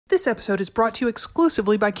This episode is brought to you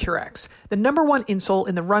exclusively by Curex, the #1 insole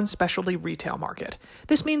in the run specialty retail market.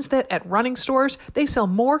 This means that at running stores, they sell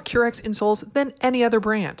more Curex insoles than any other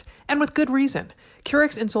brand, and with good reason.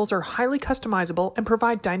 Curex insoles are highly customizable and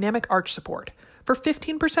provide dynamic arch support. For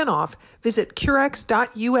 15% off, visit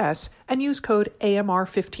curex.us and use code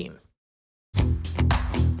AMR15.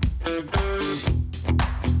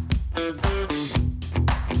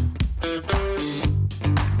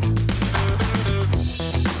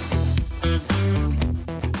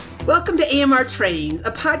 Welcome to AMR Trains,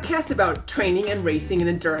 a podcast about training and racing in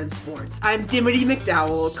endurance sports. I'm Dimity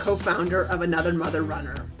McDowell, co-founder of Another Mother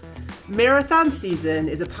Runner. Marathon season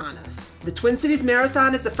is upon us. The Twin Cities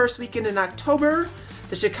Marathon is the first weekend in October,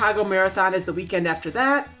 the Chicago Marathon is the weekend after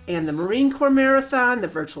that, and the Marine Corps Marathon, the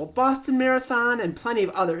virtual Boston Marathon, and plenty of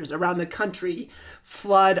others around the country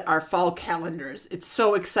flood our fall calendars. It's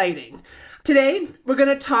so exciting. Today, we're going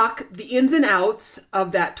to talk the ins and outs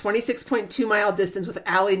of that 26.2 mile distance with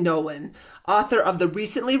Allie Nolan, author of the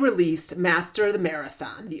recently released Master the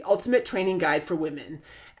Marathon, the ultimate training guide for women.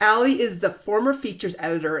 Allie is the former features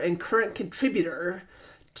editor and current contributor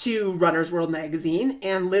to Runner's World magazine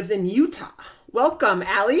and lives in Utah. Welcome,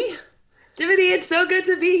 Allie. Dimity, it's so good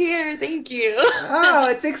to be here. Thank you. Oh,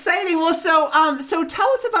 it's exciting. Well, so tell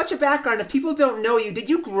us about your background. If people don't know you, did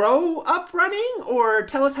you grow up running, or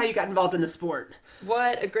tell us how you got involved in the sport?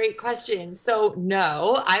 What a great question. So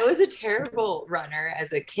no, I was a terrible runner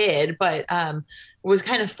as a kid, but was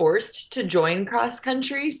kind of forced to join cross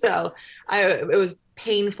country. So it was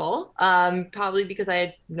painful, probably because I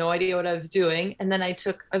had no idea what I was doing. And then I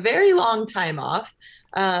took a very long time off.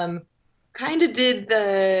 Kind of did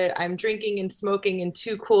the I'm drinking and smoking and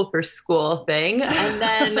too cool for school thing. And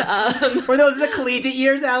then were those the collegiate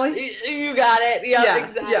years, Allie? You got it. Yep, yeah,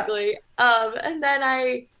 exactly. Yeah. And then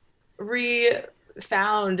I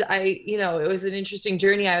found it was an interesting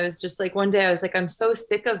journey. I was just like, one day I was like, I'm so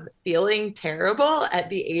sick of feeling terrible at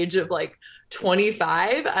the age of like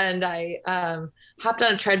 25. And I hopped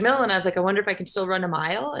on a treadmill and I was like, I wonder if I can still run a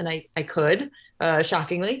mile. And I could.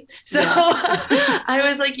 Shockingly. So yeah. I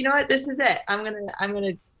was like, you know what, this is it. I'm going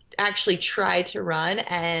to actually try to run.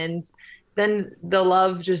 And then the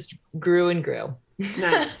love just grew and grew.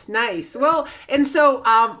 Nice. Well, and so,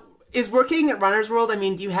 is working at Runner's World, I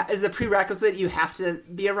mean, is the prerequisite you have to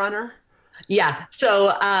be a runner? Yeah.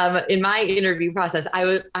 So, in my interview process,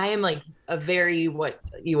 I am like a very, what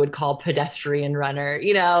you would call pedestrian runner,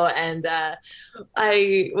 and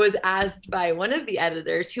I was asked by one of the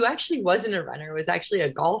editors, who actually wasn't a runner, was actually a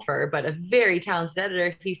golfer, but a very talented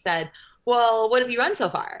editor. He said, well, what have you run so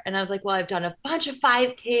far? And I was like, well, I've done a bunch of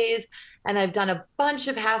 5Ks and I've done a bunch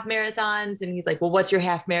of half marathons. And he's like, well, what's your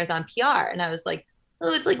half marathon PR? And I was like,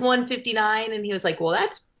 oh, it's like 1:59. And he was like, well,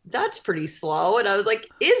 that's pretty slow. And I was like,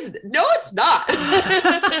 no, it's not.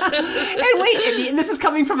 And wait, and this is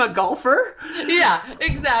coming from a golfer? Yeah,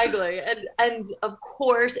 exactly. And of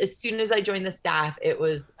course, as soon as I joined the staff, it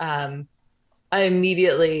was, I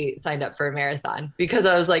immediately signed up for a marathon because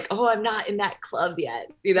I was like, oh, I'm not in that club yet.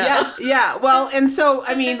 Yeah. Well, and so,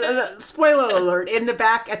 I mean, spoiler alert,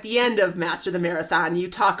 at the end of Master the Marathon, you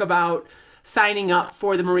talk about signing up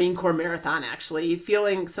for the Marine Corps Marathon, actually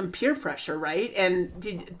feeling some peer pressure, right?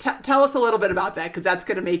 And tell us a little bit about that, because that's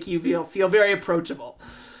going to make you feel very approachable.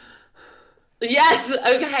 Yes.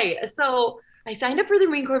 Okay. So I signed up for the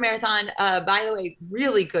Marine Corps Marathon. By the way,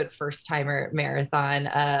 really good first timer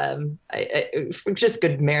marathon. Just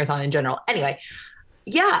good marathon in general. Anyway,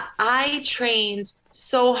 yeah, I trained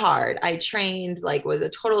so hard. I trained, was a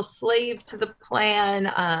total slave to the plan.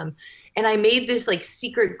 And I made this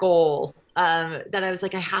secret goal that I was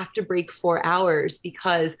like, I have to break 4 hours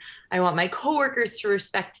because I want my coworkers to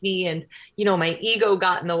respect me, and my ego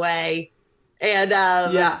got in the way. And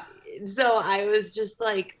so I was just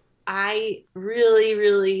like, I really,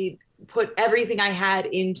 really put everything I had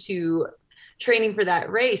into training for that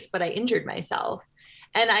race, but I injured myself.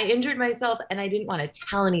 And I didn't want to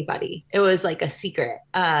tell anybody. It was like a secret.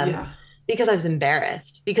 Because I was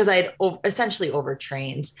embarrassed, because I had essentially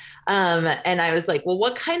overtrained. And I was like, well,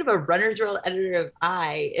 what kind of a Runner's World editor am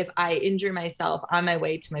I if I injure myself on my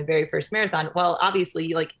way to my very first marathon? Well,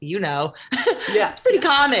 obviously, it's pretty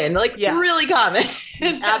common, really common.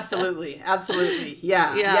 Absolutely.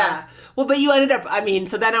 Yeah. Well, but you ended up,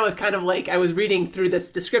 so then I was kind of I was reading through this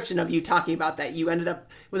description of you talking about that. You ended up,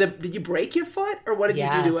 did you break your foot, or what did you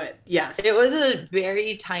do to it? Yes. It was a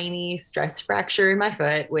very tiny stress fracture in my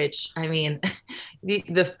foot, which,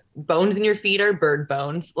 the bones in your feet are bird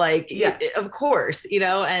bones. Of course,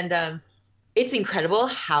 and it's incredible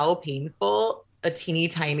how painful a teeny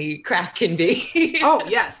tiny crack can be. Oh,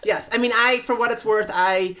 yes, yes. I mean, for what it's worth,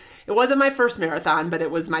 it wasn't my first marathon, but it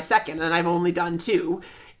was my second, and I've only done two,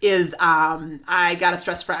 I got a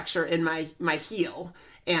stress fracture in my heel.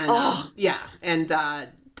 And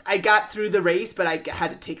I got through the race, but I had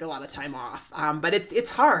to take a lot of time off. But it's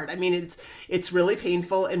hard. I mean, it's really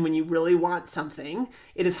painful. And when you really want something,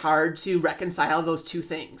 it is hard to reconcile those two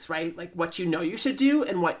things, right? Like what you know you should do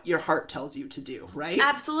and what your heart tells you to do, right?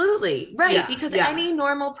 Absolutely. Right. Yeah, because any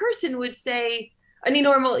normal person would say, any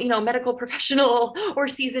normal, medical professional or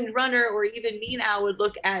seasoned runner, or even me now would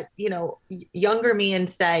look at, younger me and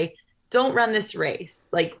say, don't run this race.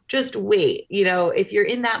 Like, just wait. If you're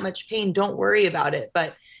in that much pain, don't worry about it.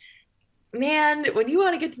 But man, when you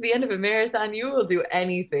want to get to the end of a marathon, you will do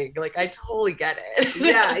anything. Like, I totally get it.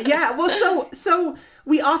 Yeah. Well, so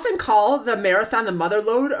we often call the marathon the mother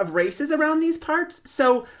lode of races around these parts.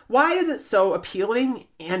 So why is it so appealing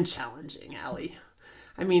and challenging, Allie?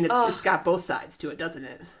 I mean, it's got both sides to it, doesn't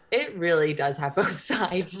it? It really does have both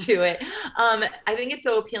sides to it. I think it's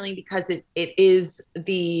so appealing because it is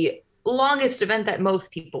the longest event that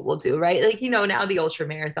most people will do, right? Like, now the ultra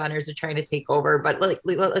marathoners are trying to take over, but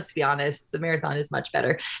let's be honest, the marathon is much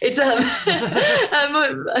better. It's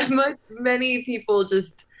many people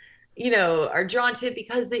just are drawn to it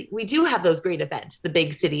because we do have those great events, the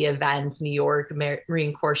big city events, New York,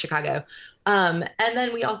 Marine Corps, Chicago. And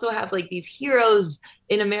then we also have like these heroes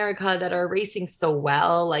in America that are racing so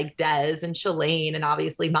well, like Des and Shalane and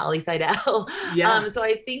obviously Molly Seidel. Yeah. So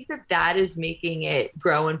I think that is making it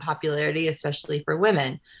grow in popularity, especially for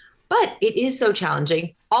women. But it is so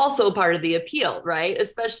challenging. Also part of the appeal, right?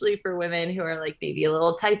 Especially for women who are like maybe a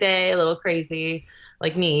little type A, a little crazy,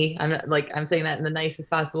 like me. I'm saying that in the nicest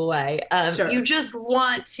possible way. Sure. You just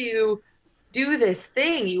want to do this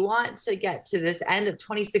thing. You want to get to this end of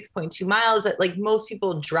 26.2 miles that like most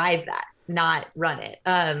people drive that, not run it.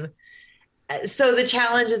 So the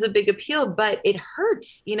challenge is a big appeal, but it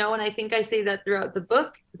hurts, and I think I say that throughout the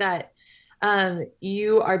book that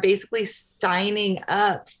you are basically signing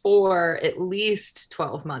up for at least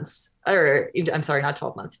 12 months, or I'm sorry, not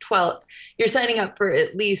 12 months, 12. You're signing up for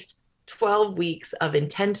at least 12 weeks of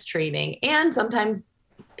intense training and sometimes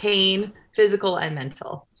pain, physical and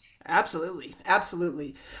mental. Absolutely.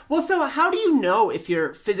 Absolutely. Well, so how do you know if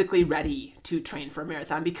you're physically ready to train for a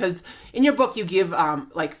marathon? Because in your book, you give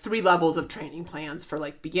like 3 levels of training plans for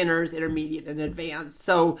like beginners, intermediate, and advanced.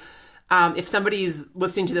 So if somebody's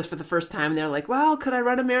listening to this for the first time, they're like, well, could I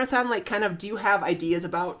run a marathon? Like, kind of, do you have ideas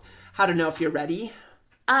about how to know if you're ready?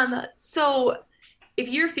 So if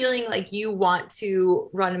you're feeling like you want to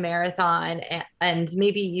run a marathon and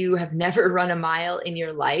maybe you have never run a mile in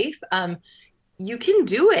your life, you can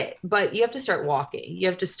do it, but you have to start walking. You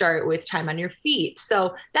have to start with time on your feet.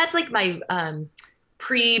 So that's like my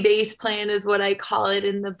pre-base plan is what I call it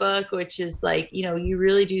in the book, which is like, you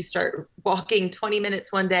really do start walking 20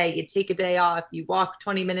 minutes one day, you take a day off, you walk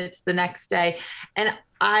 20 minutes the next day. And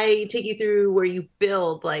I take you through where you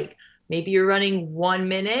build, like maybe you're running 1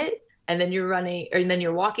 minute and then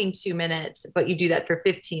you're walking 2 minutes, but you do that for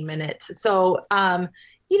 15 minutes. So,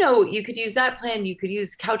 you could use that plan. You could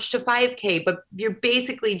use Couch to 5K, but you're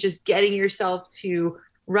basically just getting yourself to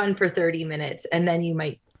run for 30 minutes. And then you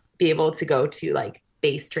might be able to go to like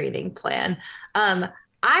base training plan. I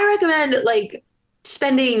recommend like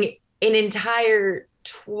spending an entire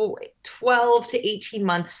 12 to 18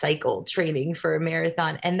 month cycle training for a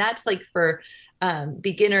marathon. And that's like for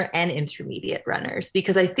beginner and intermediate runners,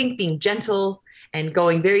 because I think being gentle and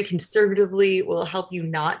going very conservatively will help you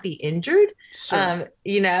not be injured. Sure.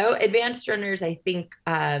 Advanced runners, I think,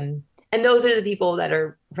 and those are the people that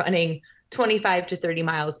are running 25 to 30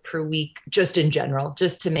 miles per week, just in general,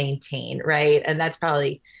 just to maintain, right? And that's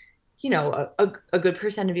probably, a good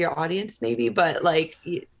percent of your audience maybe, but like,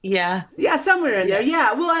 yeah. Yeah, somewhere in there.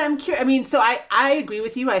 Yeah. Well, I'm curious. I mean, so I agree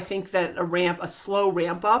with you. I think that a slow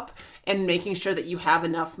ramp up and making sure that you have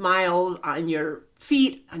enough miles on your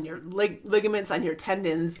feet, on your ligaments, on your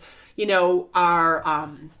tendons, is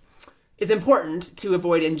important to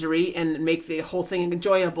avoid injury and make the whole thing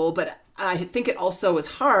enjoyable. But I think it also is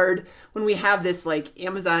hard when we have this like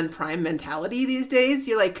Amazon Prime mentality these days.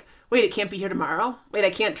 You're like, wait, it can't be here tomorrow. Wait, I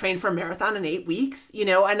can't train for a marathon in 8 weeks,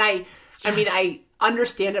 and I mean, I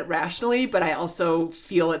understand it rationally, but I also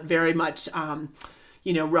feel it very much,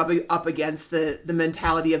 rubbing up against the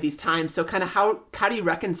mentality of these times. So kind of how do you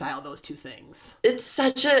reconcile those two things? It's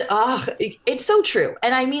it's so true.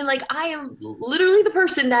 And I mean, like, I am literally the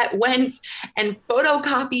person that went and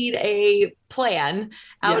photocopied a plan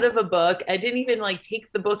out of a book. I didn't even like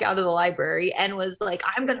take the book out of the library and was like,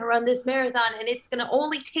 I'm going to run this marathon and it's going to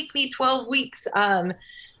only take me 12 weeks.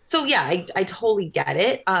 So yeah, I totally get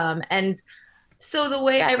it. And so the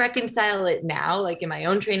way I reconcile it now, like in my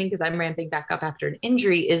own training, because I'm ramping back up after an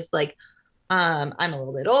injury, is like I'm a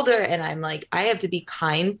little bit older and I'm like, I have to be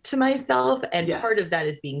kind to myself. And Yes. part of that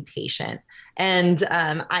is being patient. And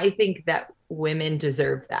I think that women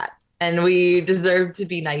deserve that. And we deserve to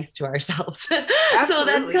be nice to ourselves. So that's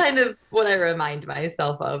Absolutely. kind of what I remind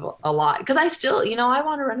myself of a lot. Because I still, I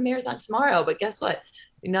want to run a marathon tomorrow, but guess what?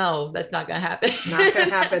 No, that's not going to happen. Not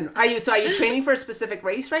gonna happen. Are you training for a specific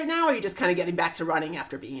race right now, or are you just kind of getting back to running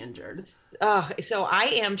after being injured? So I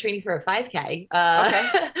am training for a 5K. Okay.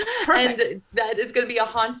 Perfect. And that is going to be a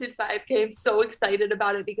haunted 5K. I'm so excited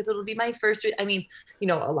about it because it'll be my first. I mean,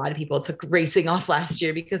 a lot of people took racing off last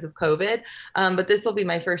year because of COVID, but this will be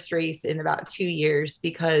my first race in about 2 years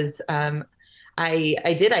because I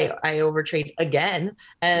overtrained again,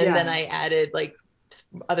 and then I added like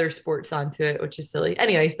other sports onto it, which is silly.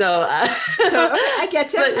 Anyway, so okay, I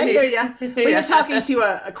get you. I hear you. But Yeah. you're talking to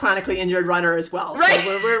a chronically injured runner as well, Right.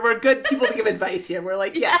 so we're good people to give advice here. We're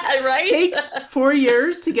like, Yeah, right? take 4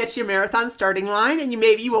 years to get your marathon starting line, and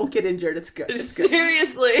maybe you won't get injured. It's good. It's good.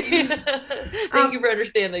 Seriously. Thank you for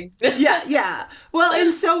understanding. Yeah. Well,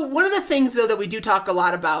 and so one of the things though that we do talk a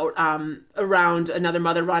lot about around Another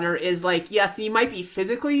Mother Runner is like, yes, you might be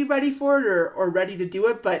physically ready for it or ready to do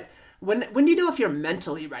it, but when do you know if you're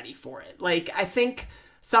mentally ready for it? Like, I think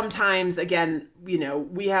sometimes, again,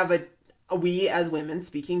 we have we as women,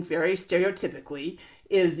 speaking very stereotypically,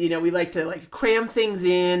 is, we like to like cram things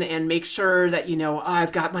in and make sure that,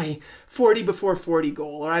 I've got my 40 before 40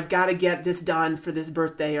 goal, or I've got to get this done for this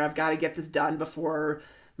birthday, or I've got to get this done before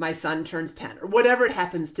my son turns 10, or whatever it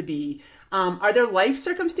happens to be. Are there life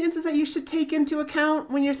circumstances that you should take into account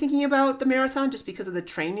when you're thinking about the marathon, just because of the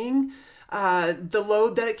training? The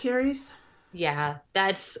load that it carries? Yeah,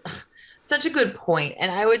 that's such a good point. And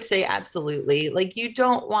I would say absolutely. Like, you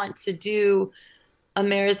don't want to do a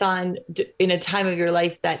marathon in a time of your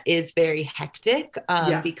life that is very hectic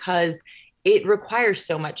because it requires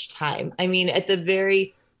so much time. I mean, at the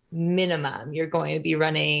very minimum, you're going to be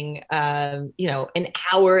running, an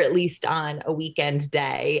hour at least on a weekend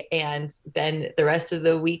day. And then the rest of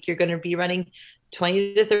the week, you're going to be running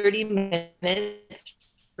 20 to 30 minutes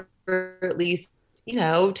for at least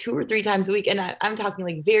 2 or 3 times a week. And I'm talking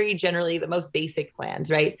like very generally the most basic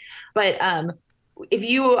plans, right? But if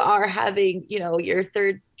you are having, your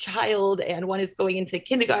third child and one is going into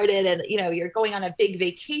kindergarten and, you're going on a big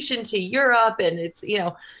vacation to Europe and it's,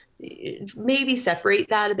 maybe separate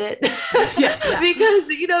that a bit because,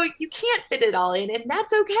 you can't fit it all in, and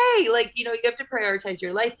that's okay. Like, you have to prioritize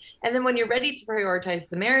your life. And then when you're ready to prioritize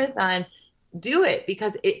the marathon, do it,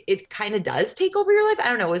 because it kind of does take over your life. I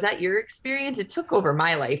don't know. Was that your experience? It took over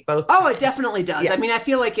my life both times. Oh, it definitely does. Yeah. I mean, I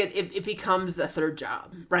feel like it becomes a third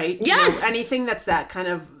job, right? Yes. Anything that's that kind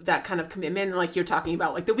of commitment, like you're talking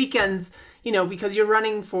about, like the weekends, because you're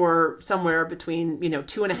running for somewhere between,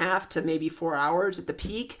 2.5 to maybe 4 hours at the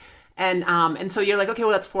peak. And so you're like, okay,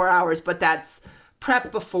 well, that's 4 hours, but that's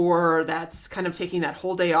prep before, that's kind of taking that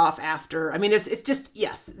whole day off after. I mean, it's just,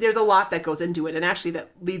 yes, there's a lot that goes into it. And actually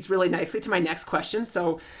that leads really nicely to my next question.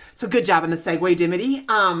 So good job on the segue, Dimity.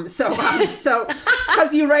 So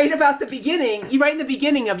because you write in the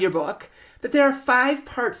beginning of your book that there are 5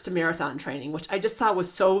 parts to marathon training, which I just thought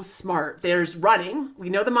was so smart. There's running.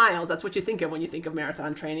 We know the miles. That's what you think of when you think of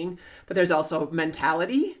marathon training. But there's also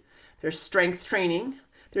mentality. There's strength training.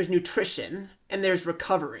 There's nutrition, and there's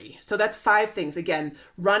recovery. So that's 5 things. Again,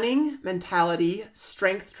 running, mentality,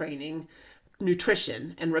 strength training,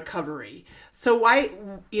 nutrition, and recovery. So why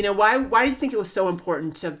do you think it was so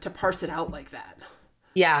important to parse it out like that?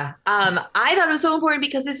 Yeah. I thought it was so important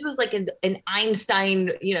because this was like an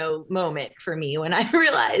Einstein, moment for me when I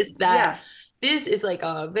realized that this is like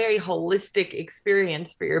a very holistic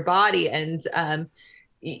experience for your body. And,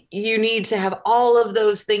 you need to have all of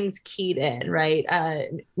those things keyed in, right?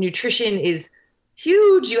 Nutrition is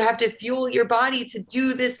huge. You have to fuel your body to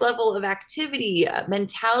do this level of activity.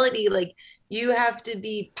 Mentality, like you have to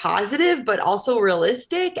be positive, but also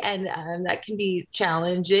realistic. And that can be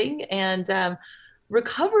challenging. And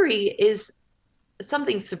recovery is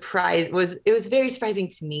something it was very surprising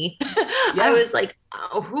to me. Yeah. I was like,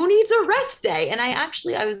 oh, who needs a rest day? And I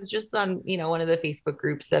was just on, one of the Facebook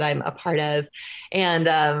groups that I'm a part of. And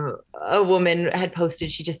a woman had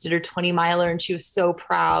posted, she just did her 20 miler and she was so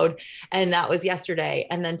proud. And that was yesterday.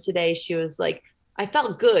 And then today she was like, I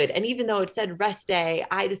felt good. And even though it said rest day,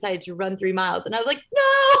 I decided to run 3 miles. And I was like,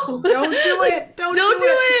 no, don't do it. Don't do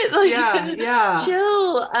it. Like,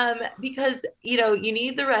 chill. Because, you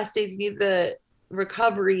need the rest days, you need the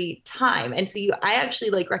recovery time. And so I actually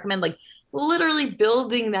recommend literally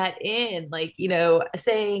building that in, like,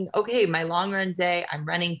 saying, okay, my long run day, I'm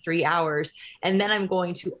running 3 hours, and then I'm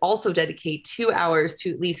going to also dedicate 2 hours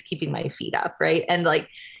to at least keeping my feet up. Right. And like,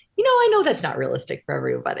 I know that's not realistic for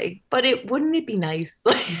everybody, but wouldn't it be nice?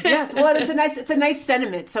 Yes. Well, it's a nice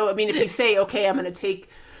sentiment. So, I mean, if you say, okay, I'm going to take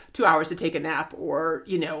 2 hours to take a nap, or,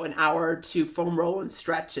 an hour to foam roll and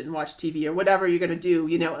stretch and watch TV, or whatever you're going to do,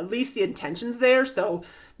 at least the intention's there. So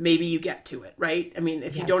maybe you get to it, right? I mean,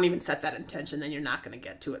 if you don't even set that intention, then you're not going to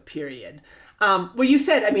get to it, period. Well, you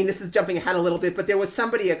said, I mean, this is jumping ahead a little bit, but there was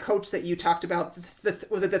a coach that you talked about,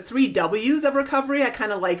 was it the 3 W's of recovery? I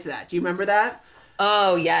kind of liked that. Do you remember that?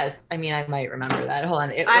 Oh, yes. I mean, I might remember that. Hold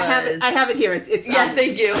on. I have it here. It's yeah,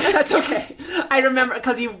 thank you. That's okay. I remember,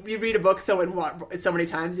 because you read a book so many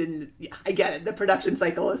times, and I get it. The production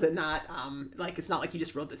cycle isn't not it's not like you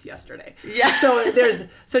just wrote this yesterday. Yeah.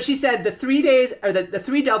 So she said the 3 days, or the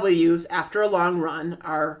 3 W's after a long run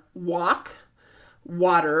are walk,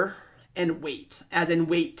 water, and wait, as in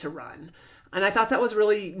wait to run. And I thought that was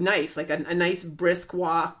really nice, like a nice brisk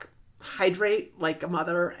walk, hydrate like a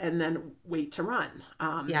mother, and then wait to run.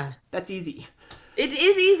 That's easy. It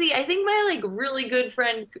is easy. I think my really good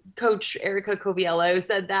friend, Coach Erica Coviello,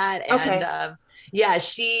 said that. Okay. And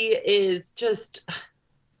she is just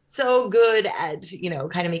so good at,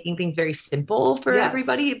 kind of making things very simple for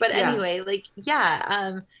everybody. But anyway,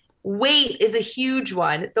 weight is a huge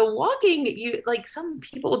one. The walking, some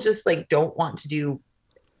people just don't want to do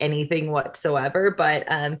anything whatsoever,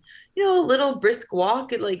 but a little brisk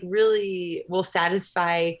walk, it really will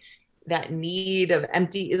satisfy that need of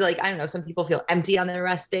empty, I don't know, some people feel empty on their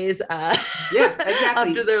rest days exactly,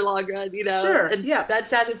 after their long run, sure, and that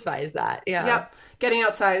satisfies that. Getting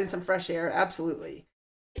outside in some fresh air, absolutely.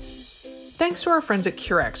 Thanks to our friends at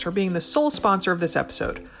Curex for being the sole sponsor of this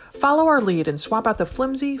episode. Follow our lead and swap out the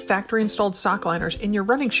flimsy, factory-installed sock liners in your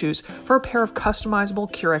running shoes for a pair of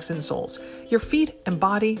customizable Curex insoles. Your feet and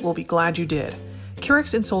body will be glad you did.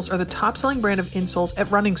 Curex insoles are the top-selling brand of insoles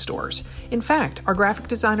at running stores. In fact, our graphic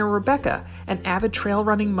designer Rebecca, an avid trail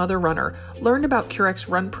running mother runner, learned about Curex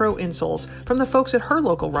Run Pro insoles from the folks at her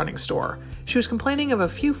local running store. She was complaining of a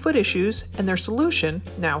few foot issues, and their solution,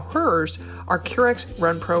 now hers, are Curex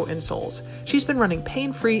Run Pro insoles. She's been running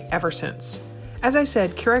pain-free ever since. As I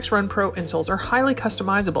said, Curex Run Pro insoles are highly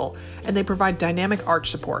customizable, and they provide dynamic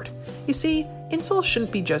arch support. You see, insoles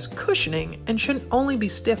shouldn't be just cushioning and shouldn't only be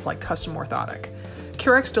stiff like custom orthotic.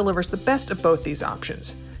 Curex delivers the best of both these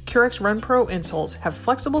options. Curex Run Pro insoles have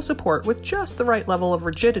flexible support with just the right level of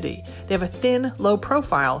rigidity. They have a thin, low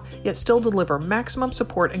profile, yet still deliver maximum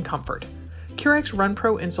support and comfort. Curex Run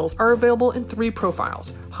Pro insoles are available in 3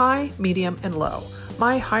 profiles: high, medium, and low.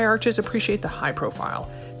 My high arches appreciate the high profile.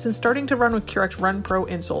 Since starting to run with Curex Run Pro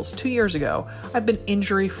insoles 2 years ago, I've been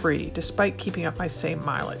injury-free despite keeping up my same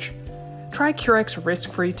mileage. Try Curex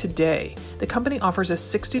risk-free today. The company offers a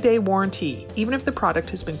 60-day warranty, even if the product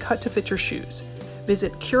has been cut to fit your shoes.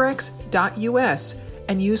 Visit curex.us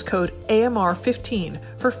and use code AMR15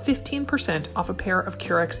 for 15% off a pair of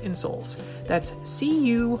Curex insoles. That's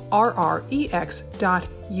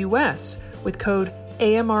CURREX.US with code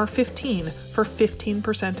AMR15 for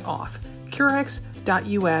 15% off.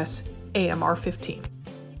 Curex.us AMR15.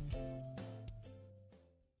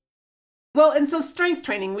 Well, and so strength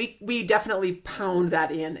training, we definitely pound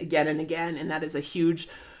that in again and again, and that is a huge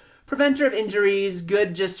preventer of injuries,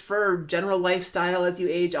 good just for general lifestyle as you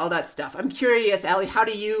age, all that stuff. I'm curious, Allie, how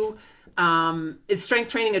do you, is strength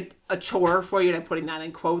training a chore for you? And I'm putting that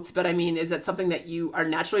in quotes, but I mean, is that something that you are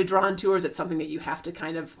naturally drawn to, or is it something that you have to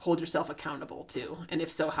kind of hold yourself accountable to? And if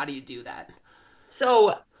so, how do you do that?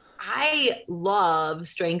 So I love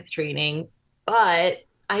strength training, but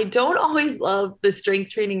I don't always love the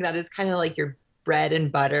strength training that is kind of like your bread and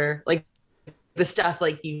butter, like the stuff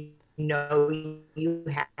you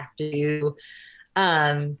have to do.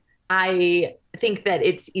 I think that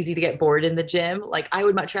it's easy to get bored in the gym. I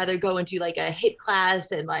would much rather go into a HIIT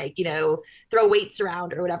class and throw weights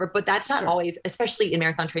around or whatever, but that's not always, especially in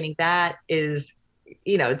marathon training, that is,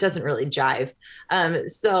 it doesn't really jive.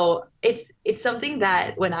 So it's something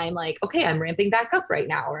that when I'm okay, I'm ramping back up right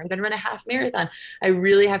now, or I'm going to run a half marathon, I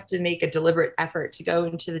really have to make a deliberate effort to go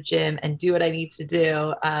into the gym and do what I need to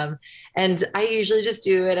do. And I usually just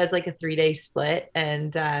do it as a 3-day split,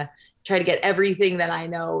 and try to get everything that I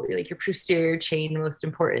know, your posterior chain, most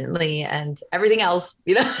importantly, and everything else,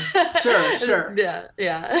 Sure.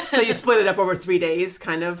 Yeah. So you split it up over 3 days,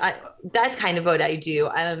 kind of? That's kind of what I do.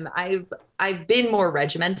 I've been more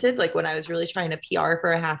regimented. When I was really trying to PR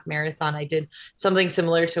for a half marathon, I did something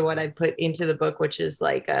similar to what I put into the book, which is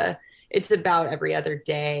it's about every other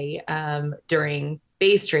day during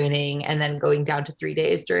base training and then going down to 3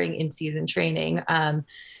 days during in-season training,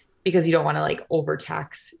 because you don't want to like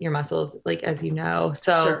overtax your muscles, like, as you know.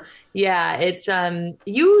 So Sure. yeah, it's,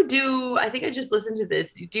 you do, I think I just listened to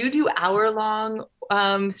this. Do you do hour-long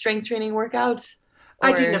strength training workouts?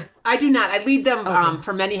 I do not. I lead them Okay.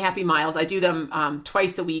 for Many Happy Miles. I do them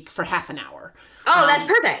twice a week for half an hour. Oh, that's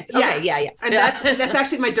perfect. Okay, yeah. And that's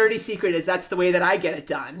actually my dirty secret, is that's the way that I get it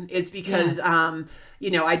done, is because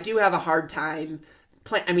I do have a hard time.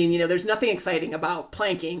 There's nothing exciting about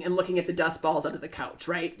planking and looking at the dust balls under the couch,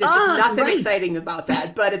 right? There's just nothing exciting about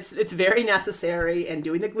that, but it's very necessary. And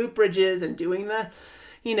doing the glute bridges and doing the,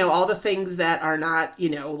 all the things that are not,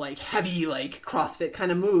 like heavy, like CrossFit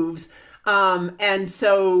kind of moves. And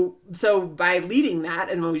so by leading that,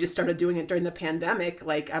 and when we just started doing it during the pandemic,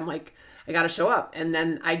 like, I'm like, I got to show up, and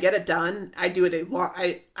then I get it done. I do it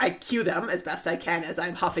I cue them as best I can as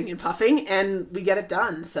I'm huffing and puffing, and we get it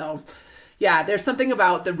done. So yeah, there's something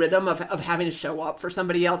about the rhythm of having to show up for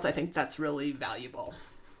somebody else. I think that's really valuable.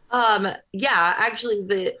 Yeah,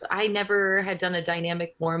 actually I never had done a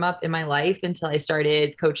dynamic warm up in my life until I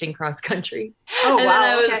started coaching cross country. Oh, and wow. then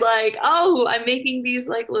I was Okay. like, oh, I'm making these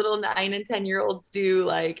like little 9 and 10-year-olds do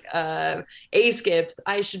like A skips.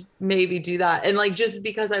 I should maybe do that. And like, just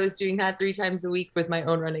because I was doing that 3 times a week with my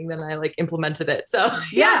own running, then I like implemented it. So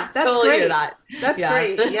Yeah, that's totally great. do that. That's Yeah.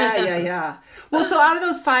 great. Yeah. Well, so out of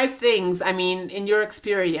those 5 things, I mean, in your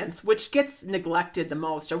experience, which gets neglected the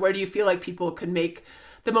most, or where do you feel like people could make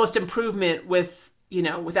the most improvement with,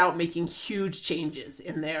 without making huge changes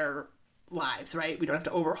in their lives, right? We don't have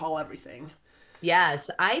to overhaul everything. Yes,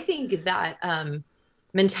 I think that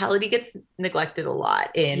mentality gets neglected a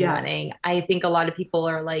lot in running. I think a lot of people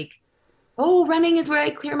are like, oh, running is where I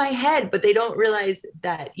clear my head, but they don't realize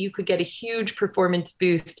that you could get a huge performance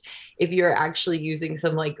boost if you're actually using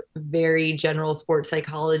some like very general sports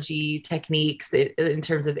psychology techniques in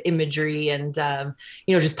terms of imagery and,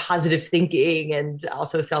 just positive thinking and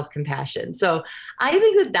also self-compassion. So I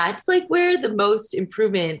think that that's like where the most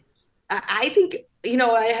improvement, I think,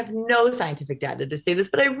 I have no scientific data to say this,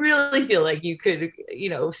 but I really feel like you could,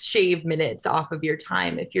 shave minutes off of your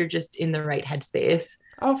time if you're just in the right headspace.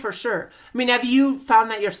 Oh, for sure. I mean, have you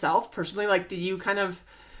found that yourself personally? Like, did you kind of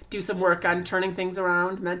do some work on turning things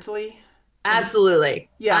around mentally? Absolutely.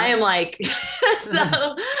 Yeah. I am like,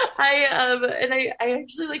 so I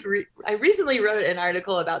actually like, I recently wrote an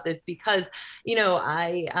article about this because,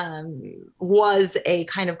 I was a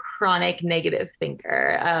kind of chronic negative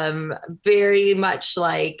thinker, very much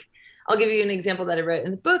like, I'll give you an example that I wrote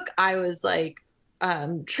in the book. I was like,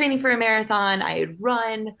 training for a marathon. I had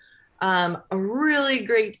run a really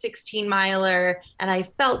great 16 miler, and I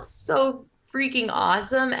felt so freaking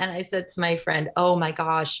awesome. And I said to my friend, oh my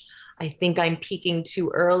gosh, I think I'm peaking too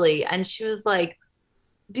early. And she was like,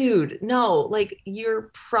 dude, no, like you're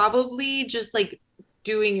probably just like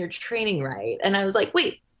doing your training right. And I was like,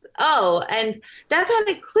 wait, oh, and that kind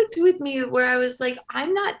of clicked with me where I was like,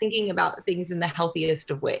 I'm not thinking about things in the healthiest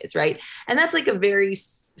of ways. Right. And that's like a very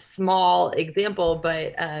small example,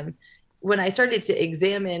 but when I started to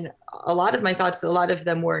examine a lot of my thoughts, a lot of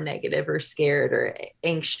them were negative or scared or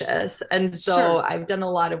anxious. And so Sure. I've done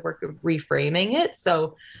a lot of work of reframing it.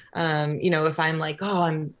 So, if I'm like, oh,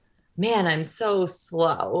 I'm so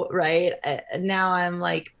slow, right? Now I'm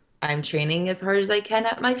like, I'm training as hard as I can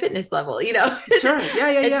at my fitness level, Sure.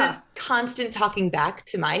 Yeah. It's Yeah. this constant talking back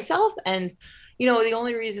to myself. And, the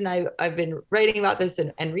only reason I've been writing about this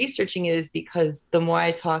and researching it is because the more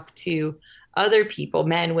I talk to other people,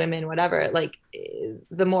 men, women, whatever, like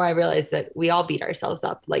the more I realize that we all beat ourselves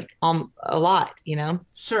up like a lot,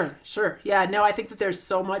 Sure. Yeah, no, I think that there's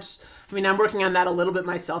so much. I mean, I'm working on that a little bit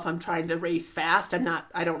myself. I'm trying to race fast.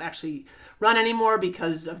 I don't actually run anymore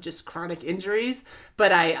because of just chronic injuries,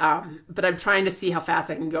 but I'm trying to see how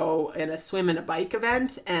fast I can go in a swim and a bike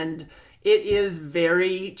event. And it is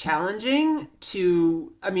very challenging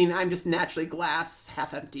I'm just naturally glass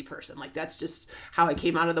half empty person. Like that's just how I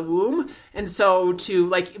came out of the womb. And so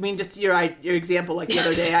just your example, like the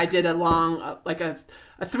other day I did a long, like a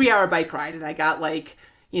 3-hour bike ride, and I got like,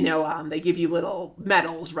 they give you little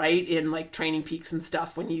medals, right? In like Training Peaks and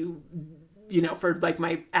stuff when you for like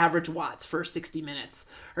my average watts for 60 minutes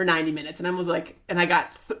or 90 minutes. And I was like, and I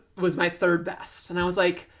got, was my third best. And I was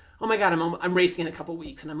like, oh my God, I'm racing in a couple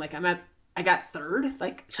weeks. And I'm like, I got third.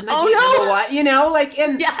 Like, shouldn't I be number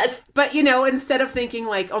 1? Yes. But, instead of thinking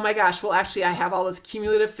like, oh my gosh, well, actually I have all this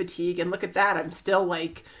cumulative fatigue and look at that. I'm still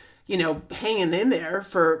like, hanging in there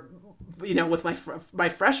for with my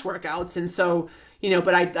fresh workouts. And so,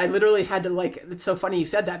 but I literally had to, like, it's so funny you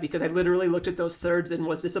said that, because I literally looked at those thirds and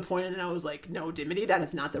was disappointed. And I was like, no, Dimity, that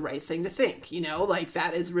is not the right thing to think, like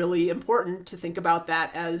that is really important to think about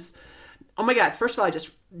that as, oh my God, first of all, I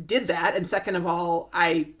just did that. And second of all,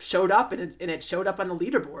 I showed up and it showed up on the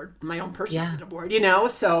leaderboard, my own personal leaderboard,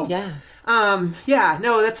 so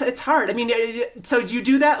no, it's hard. I mean, so do you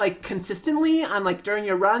do that like consistently on like during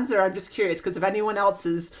your runs? Or I'm just curious, because if anyone else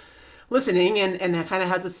is listening and kind of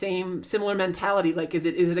has the similar mentality, like, is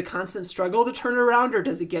it a constant struggle to turn around, or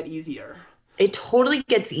does it get easier? It totally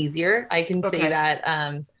gets easier. I can say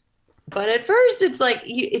that. But at first it's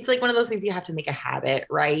like one of those things you have to make a habit,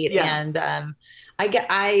 right? Yeah. And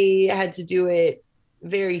I had to do it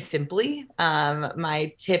very simply.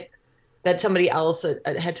 My tip that somebody else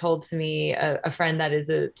had told to me, a friend that is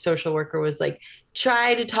a social worker, was like,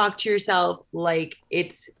 try to talk to yourself like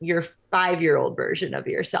it's your 5-year-old version of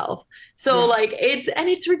yourself. So like it's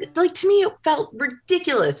like, to me, it felt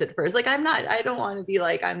ridiculous at first. Like, I don't want to be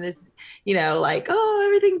like, I'm this, like, oh,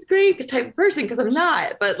 everything's great type of person, because I'm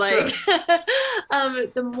not. But like,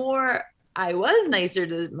 the more I was nicer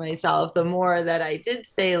to myself, the more that I did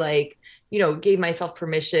say, like, gave myself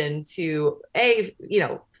permission to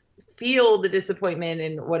feel the disappointment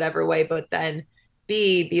in whatever way, but then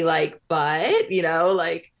be like, but,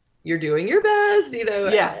 like, you're doing your best,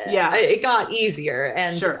 it got easier.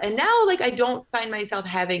 And, and now, like, I don't find myself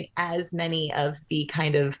having as many of the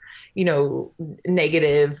kind of,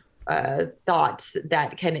 negative thoughts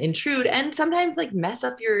that can intrude and sometimes like mess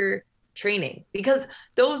up your training, because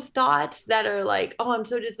those thoughts that are like, oh, I'm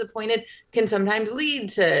so disappointed, can sometimes lead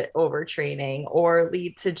to overtraining or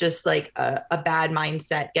lead to just like a bad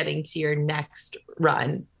mindset getting to your next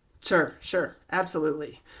run. Sure.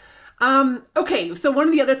 Absolutely. Okay. So one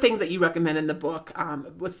of the other things that you recommend in the book,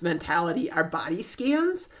 with mentality, are body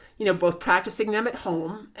scans, both practicing them at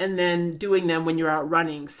home and then doing them when you're out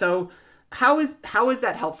running. So how is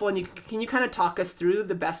that helpful? And can you kind of talk us through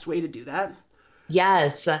the best way to do that?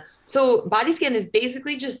 Yes. So body scan is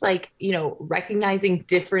basically just like, recognizing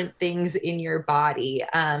different things in your body.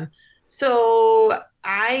 So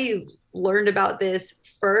I learned about this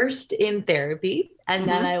first in therapy, and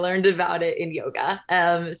then I learned about it in yoga.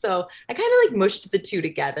 So I kind of like mushed the two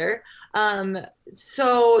together.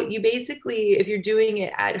 So you basically, if you're doing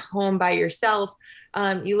it at home by yourself,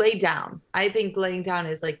 you lay down. I think laying down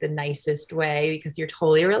is like the nicest way, because you're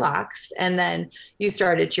totally relaxed. And then you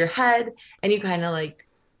start at your head and you kind of like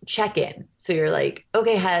check in. So you're like,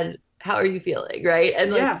 okay, head, how are you feeling? Right.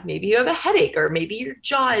 And like, maybe you have a headache, or maybe your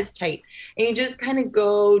jaw is tight, and you just kind of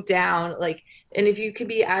go down, like, and if you can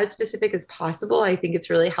be as specific as possible, I think it's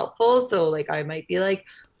really helpful. So like, I might be like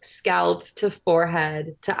scalp to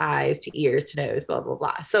forehead to eyes to ears to nose, blah, blah,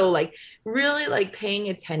 blah. So like really like paying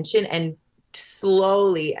attention and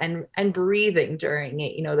slowly and breathing during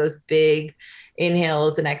it, those big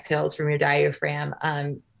inhales and exhales from your diaphragm.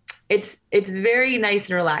 It's very nice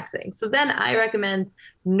and relaxing. So then I recommend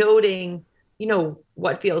noting,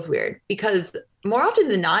 what feels weird, because more often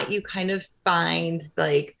than not, you kind of find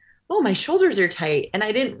like, oh, my shoulders are tight and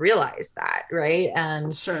I didn't realize that. Right.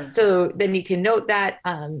 And so then you can note that.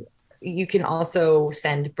 You can also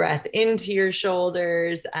send breath into your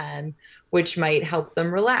shoulders, which might help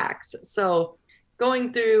them relax. So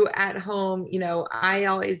going through at home, I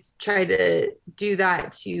always try to do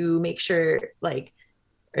that to make sure, like,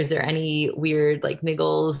 is there any weird like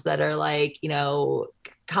niggles that are like,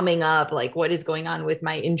 coming up, like what is going on with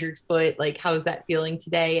my injured foot? Like, how's that feeling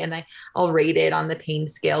today? And I'll rate it on the pain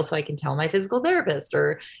scale so I can tell my physical therapist,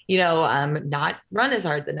 or, not run as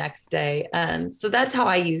hard the next day. So that's how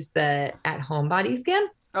I use the at-home body scan.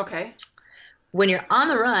 Okay. When you're on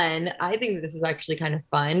the run, I think this is actually kind of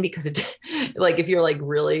fun, because it, like, if you're like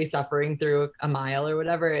really suffering through a mile or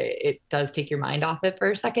whatever, it does take your mind off it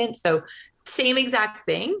for a second. So same exact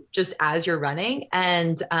thing, just as you're running.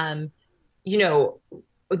 And,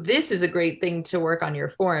 this is a great thing to work on your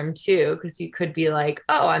form too, because you could be like,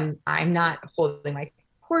 oh, I'm not holding my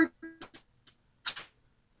core,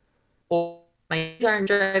 or my knees aren't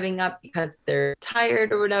driving up because they're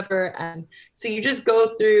tired or whatever. And so you just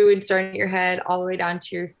go through and start at your head all the way down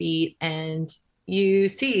to your feet, and you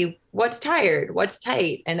see what's tired, what's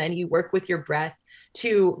tight, and then you work with your breath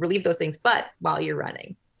to relieve those things, but while you're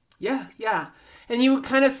running. Yeah. And you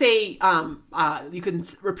kind of say, you can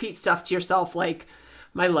repeat stuff to yourself like,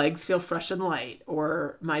 my legs feel fresh and light,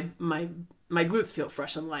 or my glutes feel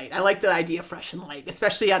fresh and light. I like the idea of fresh and light,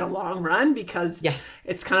 especially on a long run, because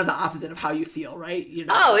it's kind of the opposite of how you feel, right?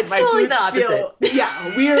 It's totally the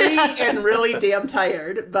opposite. Weary and really damn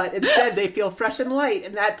tired, but instead they feel fresh and light.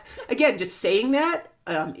 And that, again, just saying that,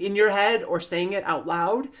 in your head or saying it out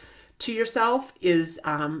loud to yourself is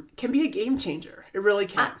can be a game changer. It really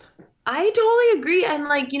can. I totally agree. And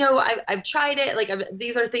like, you know, I've tried it. Like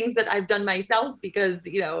these are things that I've done myself because,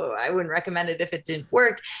 you know, I wouldn't recommend it if it didn't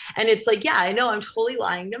work. And it's like, yeah, I know I'm totally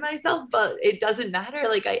lying to myself, but it doesn't matter.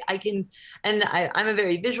 Like I can, and I'm a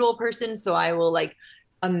very visual person. So I will like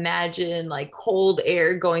imagine like cold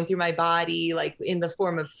air going through my body, like in the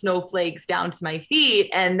form of snowflakes down to my feet.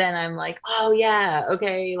 And then I'm like, oh yeah,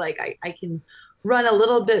 okay. Like I can run a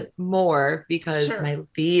little bit more because my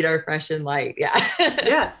feet are fresh and light. Yeah.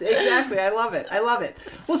 Yes, exactly. I love it. I love it.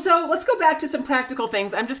 Well, so let's go back to some practical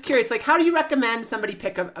things. I'm just curious, like, how do you recommend somebody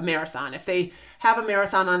pick a marathon? If they have a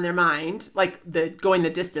marathon on their mind, like going the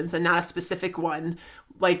distance and not a specific one,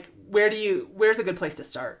 like where's a good place to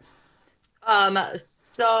start?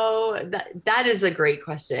 So that is a great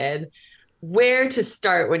question. Where to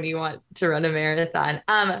start when you want to run a marathon?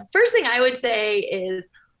 First thing I would say is,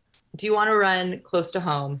 do you want to run close to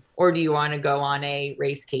home or do you want to go on a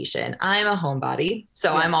racecation? I'm a homebody,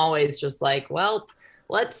 so I'm always just like, well,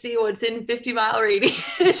 let's see what's in 50-mile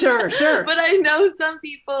radius. Sure. But I know some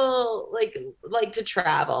people like to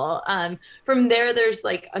travel. From there's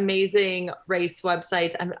like amazing race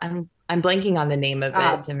websites. I'm blanking on the name of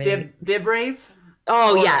it. To me, BibRave.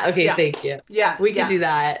 Yeah. Okay. Yeah. Thank you. Yeah. We can do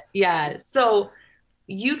that. Yeah. So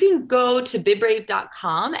you can go to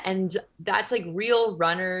bibbrave.com and that's like real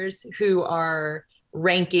runners who are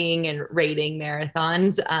ranking and rating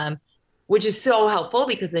marathons, which is so helpful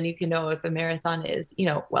because then you can know if a marathon is, you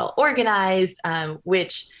know, well organized,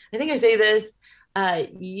 which I think I say this,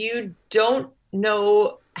 you don't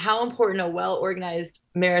know how important a well-organized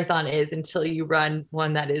marathon is until you run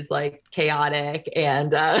one that is like chaotic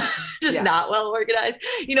and just not well organized.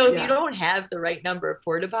 You know, if you don't have the right number of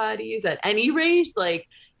porta potties at any race, like,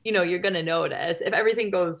 you know, you're going to notice. If everything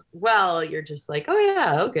goes well, you're just like, oh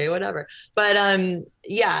yeah, okay, whatever. But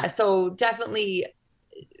so definitely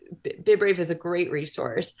BibRave is a great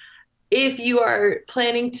resource. If you are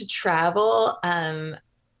planning to travel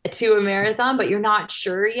to a marathon, but you're not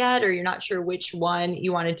sure yet, or you're not sure which one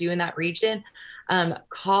you want to do in that region,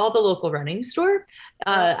 call the local running store.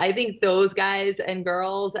 I think those guys and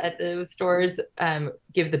girls at those stores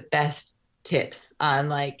give the best tips on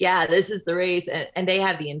like, yeah, this is the race. And they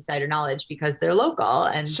have the insider knowledge because they're local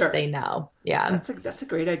and they know. Yeah. That's a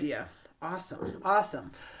great idea. Awesome.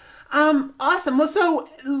 Awesome. Well, so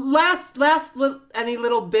last any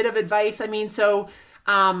little bit of advice. I mean,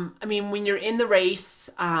 when you're in the race,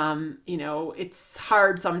 you know, it's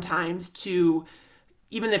hard sometimes to,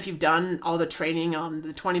 even if you've done all the training on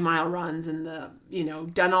the 20-mile runs and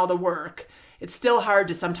done all the work, it's still hard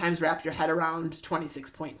to sometimes wrap your head around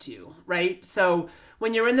 26.2, right? So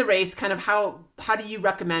when you're in the race, kind of how do you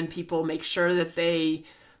recommend people make sure that they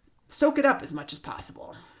soak it up as much as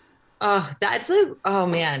possible? Oh,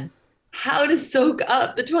 man. How to soak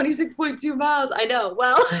up the 26.2 miles. I know.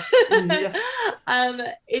 Well,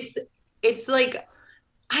 it's like,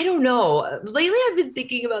 I don't know. Lately, I've been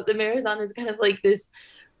thinking about the marathon as kind of like this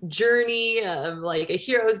journey of like a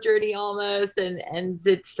hero's journey almost. And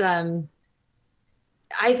it's,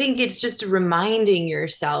 I think it's just reminding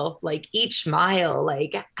yourself like each mile,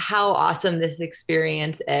 like how awesome this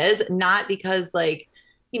experience is, not because like,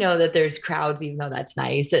 you know, that there's crowds, even though that's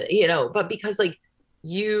nice, you know, but because like,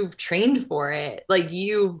 you've trained for it. Like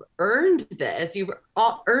you've earned this, you've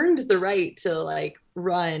earned the right to like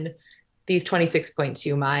run these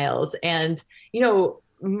 26.2 miles. And, you know,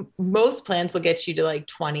 most plans will get you to like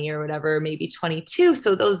 20 or whatever, maybe 22.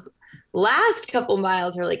 So those last couple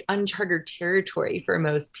miles are like uncharted territory for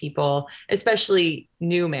most people, especially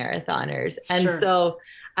new marathoners. And so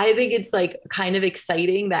I think it's like kind of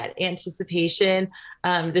exciting, that anticipation.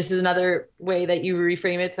 This is another way that you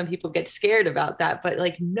reframe it. Some people get scared about that, but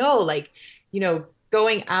like, no, like, you know,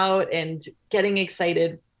 going out and getting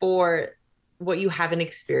excited for what you haven't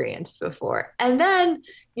experienced before. And then,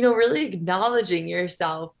 you know, really acknowledging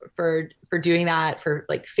yourself for doing that, for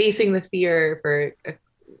like facing the fear, for,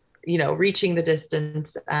 you know, reaching the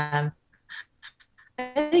distance. I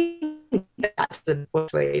think that's the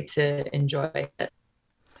way to enjoy it.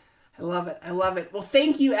 I love it. I love it. Well,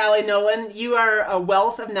 thank you, Allie Nolan. You are a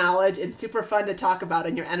wealth of knowledge and super fun to talk about,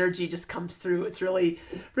 and your energy just comes through. It's really,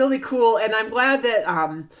 really cool. And I'm glad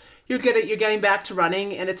that you're getting back to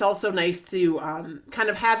running. And it's also nice to kind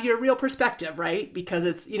of have your real perspective, right? Because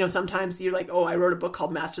it's, you know, sometimes you're like, oh, I wrote a book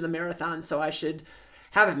called Master the Marathon, so I should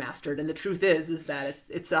have it mastered. And the truth is that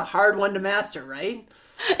it's a hard one to master, right?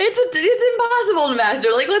 It's impossible to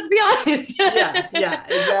master. Like, let's be honest. Yeah,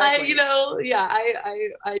 exactly.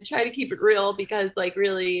 I try to keep it real because like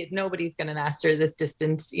really nobody's going to master this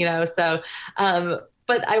distance, you know? So, but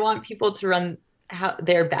but I want people to run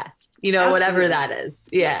their best, whatever that is.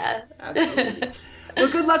 Yeah. Yes, absolutely. Well,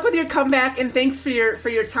 good luck with your comeback, and thanks for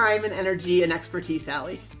your time and energy and expertise,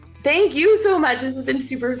 Allie. Thank you so much. This has been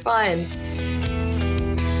super fun.